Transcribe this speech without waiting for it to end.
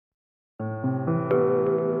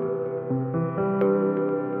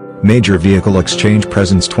Major Vehicle Exchange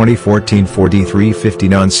presents 2014 Ford E350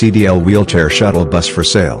 non-CDL wheelchair shuttle bus for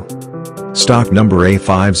sale. Stock number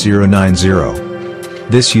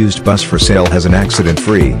A5090. This used bus for sale has an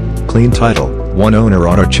accident-free, clean title, 1 owner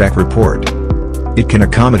auto check report. It can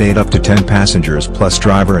accommodate up to 10 passengers plus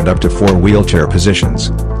driver and up to 4 wheelchair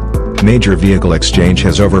positions. Major Vehicle Exchange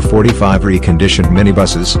has over 45 reconditioned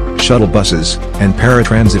minibuses, shuttle buses, and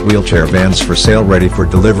paratransit wheelchair vans for sale ready for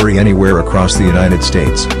delivery anywhere across the United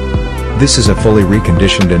States. This is a fully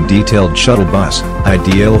reconditioned and detailed shuttle bus,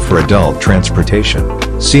 ideal for adult transportation,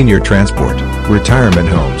 senior transport, retirement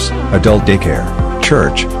homes, adult daycare,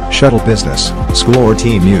 church, shuttle business, school or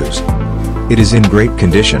team use. It is in great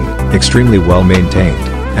condition, extremely well maintained,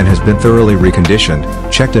 and has been thoroughly reconditioned,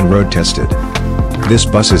 checked and road tested. This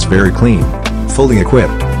bus is very clean, fully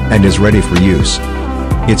equipped, and is ready for use.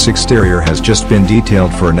 Its exterior has just been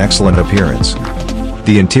detailed for an excellent appearance.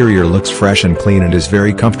 The interior looks fresh and clean and is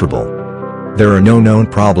very comfortable. There are no known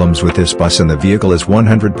problems with this bus and the vehicle is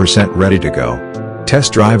 100% ready to go.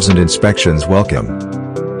 Test drives and inspections welcome.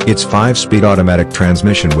 Its 5-speed automatic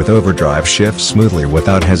transmission with overdrive shifts smoothly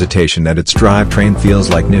without hesitation and its drivetrain feels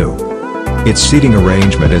like new. Its seating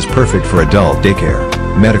arrangement is perfect for adult daycare,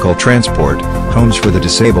 medical transport, homes for the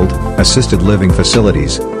disabled, assisted living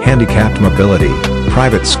facilities, handicapped mobility,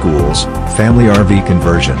 private schools, family RV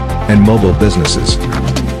conversion, and mobile businesses.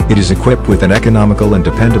 It is equipped with an economical and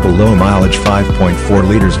dependable low-mileage 5.4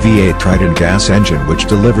 liters V8 Triton gas engine which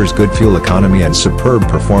delivers good fuel economy and superb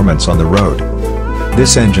performance on the road.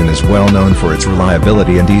 This engine is well known for its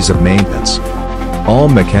reliability and ease of maintenance. All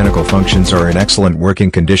mechanical functions are in excellent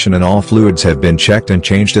working condition and all fluids have been checked and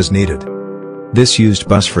changed as needed. This used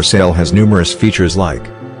bus for sale has numerous features like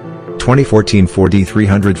 2014 Ford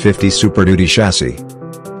E350 Super Duty chassis,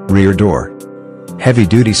 rear door,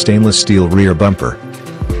 heavy-duty stainless steel rear bumper,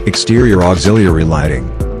 exterior auxiliary lighting,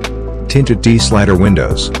 tinted D-slider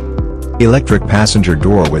windows, electric passenger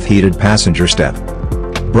door with heated passenger step,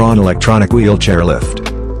 Braun electronic wheelchair lift,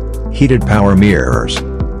 heated power mirrors,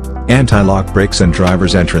 anti-lock brakes and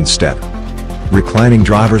driver's entrance step, reclining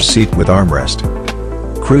driver's seat with armrest,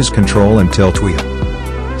 cruise control and tilt wheel,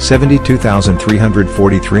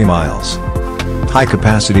 72,343 miles,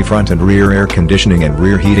 high-capacity front and rear air conditioning and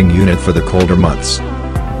rear heating unit for the colder months,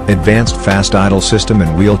 advanced fast idle system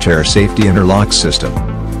and wheelchair safety interlock system,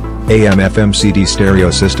 AM/FM CD stereo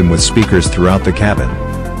system with speakers throughout the cabin,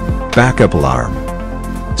 backup alarm,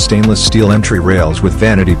 stainless steel entry rails with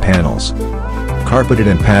vanity panels, carpeted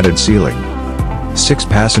and padded ceiling, 6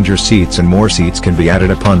 passenger seats and more seats can be added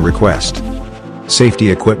upon request. Safety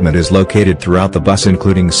equipment is located throughout the bus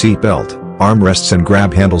including seat belt, armrests and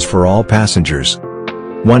grab handles for all passengers.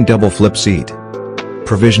 1 double flip seat.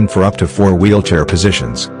 Provision for up to 4 wheelchair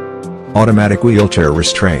positions. Automatic wheelchair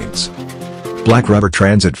restraints. Black rubber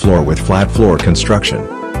transit floor with flat floor construction.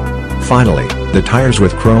 Finally, the tires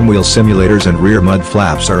with chrome wheel simulators and rear mud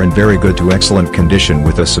flaps are in very good to excellent condition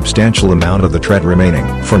with a substantial amount of the tread remaining.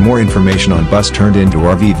 For more information on bus turned into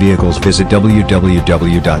RV vehicles visit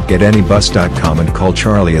www.getanybus.com and call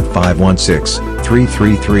Charlie at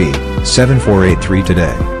 516-333-7483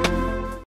 today.